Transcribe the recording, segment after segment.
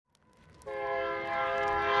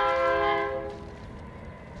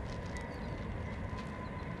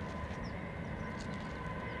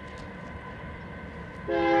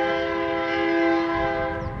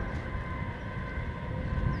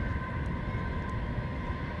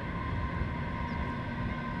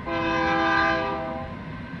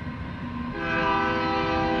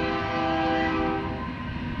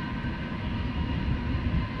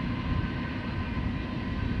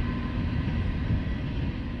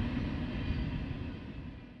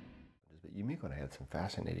Yumiko and I had some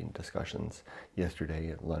fascinating discussions yesterday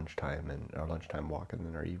at lunchtime, and our lunchtime walk and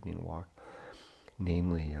then our evening walk,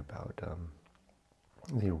 namely about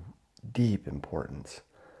the deep importance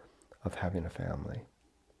of having a family.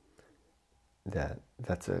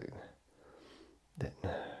 That's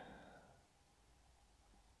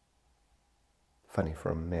funny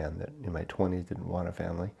for a man that in my 20s didn't want a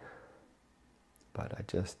family, but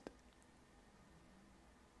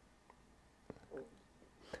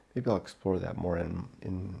maybe I'll explore that more in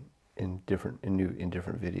different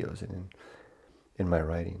videos and in my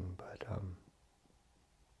writing. But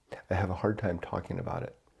I have a hard time talking about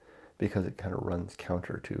it because it kind of runs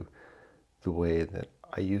counter to the way that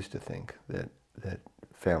I used to think that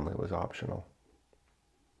family was optional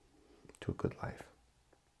to a good life.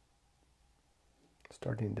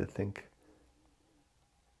 Starting to think,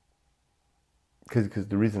 because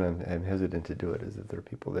the reason I'm hesitant to do it is that there are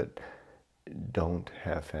people that don't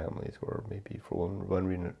have families, or maybe for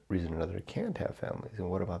one reason or another can't have families, and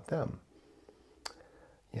what about them?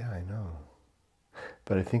 Yeah, I know.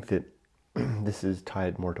 But I think that this is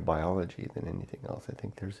tied more to biology than anything else. I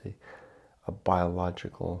think there's a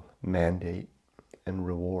biological mandate and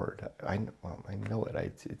reward. I know it.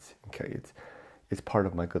 It's part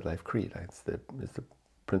of my good life creed. It's the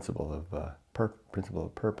principle of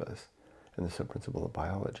purpose, and the sub-principle of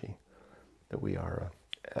biology, that we are,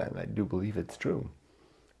 and I do believe it's true,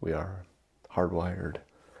 we are hardwired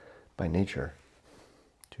by nature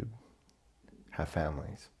to have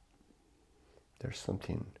families. There's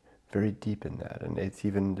something very deep in that, and there's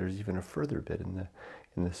even a further bit in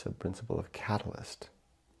the sub-principle of catalyst.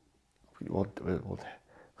 Well,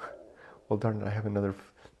 darn it, I have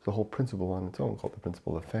the whole principle on its own called the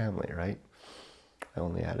principle of family, right? I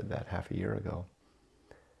only added that half a year ago.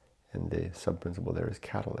 And the sub-principle there is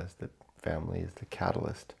catalyst, that family is the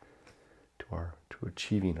catalyst to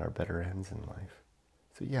achieving our better ends in life.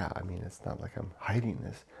 So yeah, I mean, it's not like I'm hiding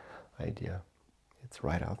this idea. It's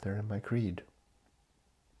right out there in my creed.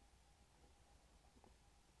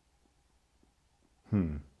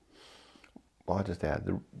 Well, I'll just add,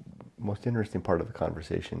 the most interesting part of the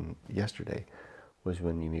conversation yesterday was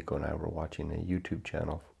when Yumiko and I were watching a YouTube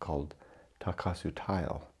channel called Takasu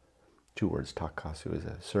Tile. 2 words. Takasu is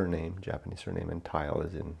a surname, Japanese surname, and tile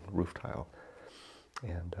is in roof tile.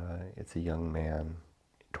 And it's a young man,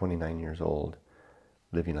 29 years old,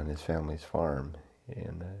 living on his family's farm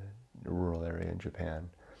in a rural area in Japan,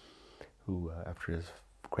 who, after his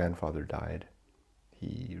grandfather died,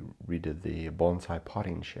 he redid the bonsai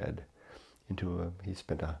potting shed he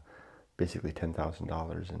spent basically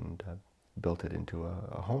 $10,000 and built it into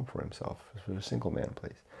a home for himself, for a single man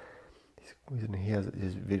place.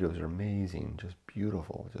 His videos are amazing, just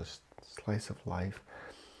beautiful, just slice of life,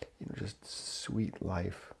 just sweet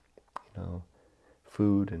life,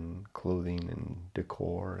 food and clothing and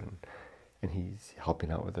decor, and he's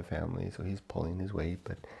helping out with the family, so he's pulling his weight,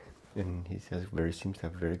 and he seems to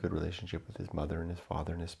have a very good relationship with his mother and his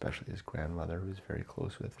father, and especially his grandmother, who he's very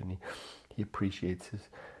close with, and he appreciates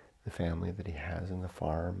the family that he has in the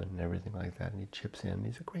farm and everything like that, and he chips in.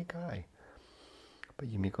 He's a great guy. But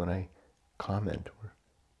Yumiko and I comment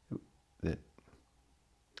that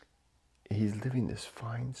he's living this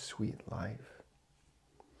fine, sweet life.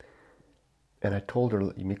 And I told her,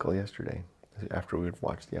 Yumiko, yesterday, after we had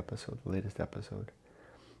watched the latest episode,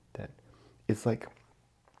 that it's like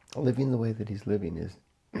living the way that he's living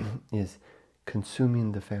is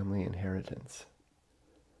consuming the family inheritance.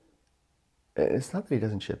 It's not that he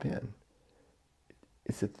doesn't chip in.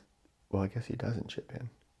 I guess he doesn't chip in.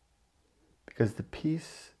 Because the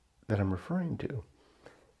piece that I'm referring to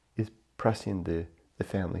is pressing the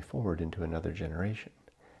family forward into another generation,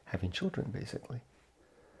 having children, basically.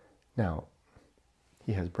 Now,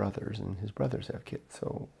 he has brothers, and his brothers have kids,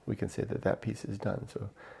 so we can say that piece is done. So,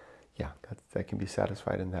 yeah, that can be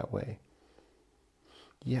satisfied in that way.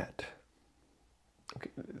 Yet,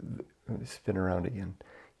 okay, let me spin around again.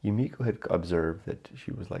 Yumiko had observed that she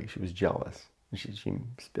was jealous. And she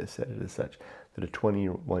said it as such, that a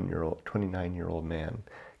 29-year-old man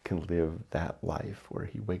can live that life where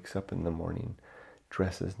he wakes up in the morning,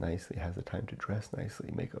 dresses nicely, has the time to dress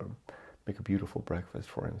nicely, make a beautiful breakfast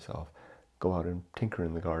for himself, go out and tinker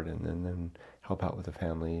in the garden, and then help out with the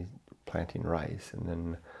family planting rice, and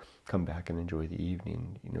then come back and enjoy the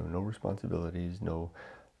evening. No responsibilities, no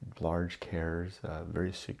large cares,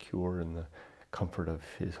 very secure in the comfort of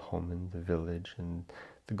his home in the village and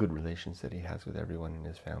the good relations that he has with everyone in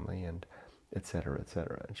his family, and etc.,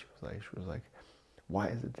 etc. And she was like, why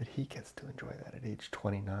is it that he gets to enjoy that at age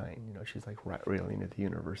 29? She's like railing at the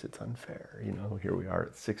universe. It's unfair. Here we are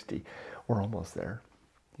at 60. We're almost there.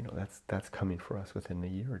 That's coming for us within a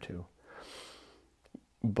year or two.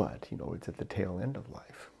 But, it's at the tail end of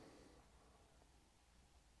life.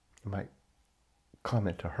 My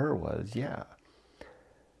comment to her was, yeah,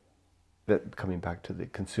 that coming back to the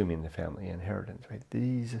consuming the family inheritance, right?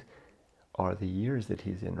 These are the years that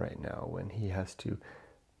he's in right now when he has to,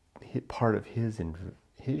 part of his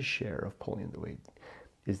share of pulling the weight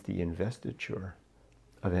is the investiture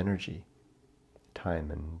of energy,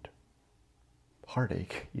 time, and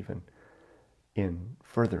heartache even, in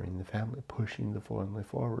furthering the family, pushing the family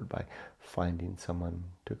forward by finding someone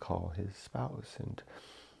to call his spouse and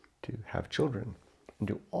to have children and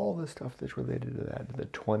do all the stuff that's related to that, the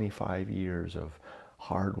 25 years of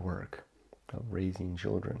hard work of raising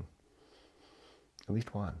children, at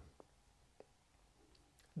least one.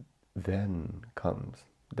 Then comes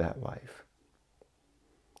that life.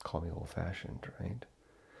 Call me old-fashioned, right?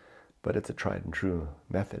 But it's a tried and true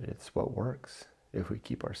method. It's what works if we're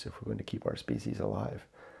going to keep our species alive.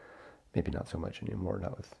 Maybe not so much anymore,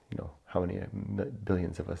 not with, how many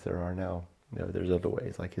billions of us there are now. There's other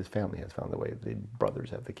ways, like his family has found the way, the brothers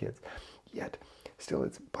have the kids. Yet, still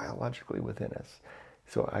it's biologically within us.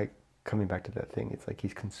 So coming back to that thing, it's like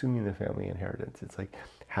he's consuming the family inheritance. It's like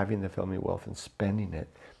having the family wealth and spending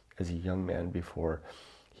it as a young man before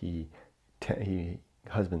he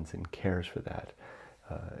husbands and cares for that,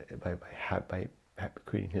 by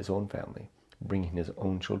creating his own family, bringing his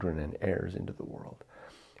own children and heirs into the world.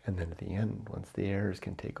 And then at the end, once the heirs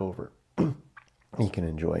can take over, he can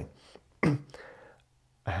enjoy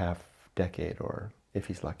a half decade, or if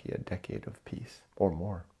he's lucky, a decade of peace, or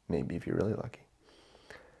more, maybe if you're really lucky.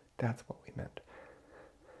 That's what we meant.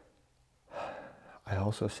 I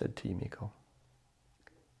also said to Yumiko,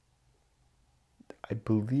 I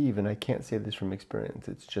believe, and I can't say this from experience,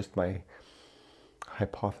 it's just my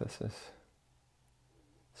hypothesis,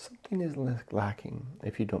 something is lacking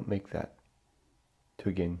if you don't make that, to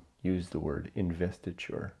again use the word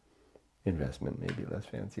investiture, investment, maybe a less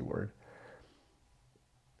fancy word,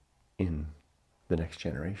 in the next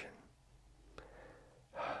generation.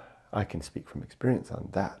 I can speak from experience on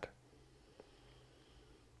that.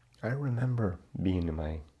 I remember being in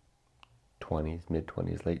my 20s,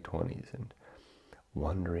 mid-20s, late 20s, and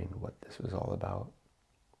wondering what this was all about,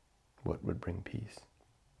 what would bring peace.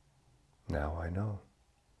 Now I know.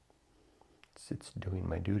 It's doing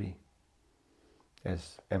my duty.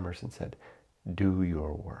 As Emerson said, do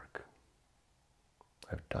your work.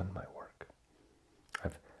 I've done my work.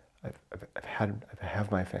 I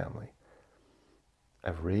have my family.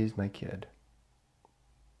 I've raised my kid.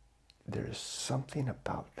 There's something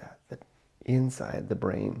about that inside the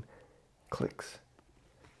brain clicks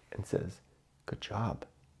and says, good job.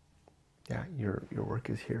 Yeah, your work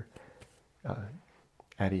is here,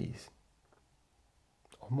 at ease,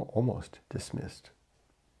 almost dismissed,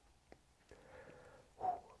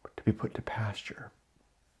 to be put to pasture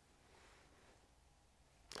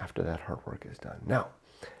after that hard work is done. Now,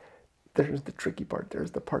 there's the tricky part.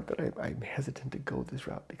 There's the part that I'm hesitant to go this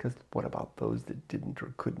route, because what about those that didn't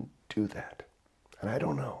or couldn't do that? And I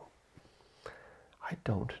don't know. I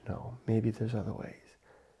don't know. Maybe there's other ways.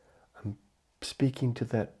 I'm speaking to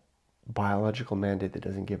that biological mandate that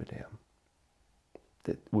doesn't give a damn,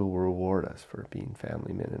 that will reward us for being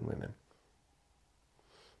family men and women.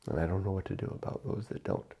 And I don't know what to do about those that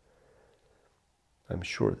don't. I'm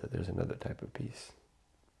sure that there's another type of peace.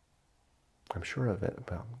 I'm sure of it.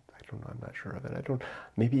 Well, I don't know. I'm not sure of it.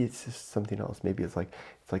 Maybe it's just something else. Maybe it's like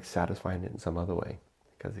satisfying it in some other way,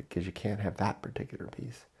 because you can't have that particular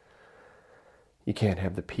peace. You can't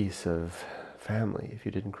have the peace of family if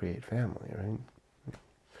you didn't create family, right?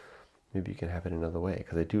 Maybe you can have it another way,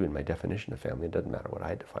 because I do in my definition of family. It doesn't matter what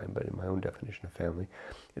I define, but in my own definition of family,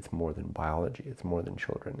 it's more than biology. It's more than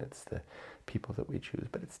children. It's the people that we choose,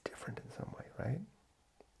 but it's different in some way, right?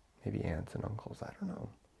 Maybe aunts and uncles. I don't know.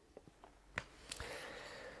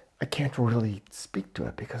 I can't really speak to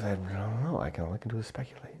it because I don't know. I can only do is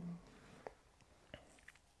speculate.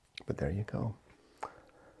 But there you go.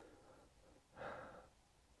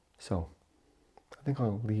 So I think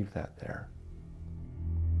I'll leave that there.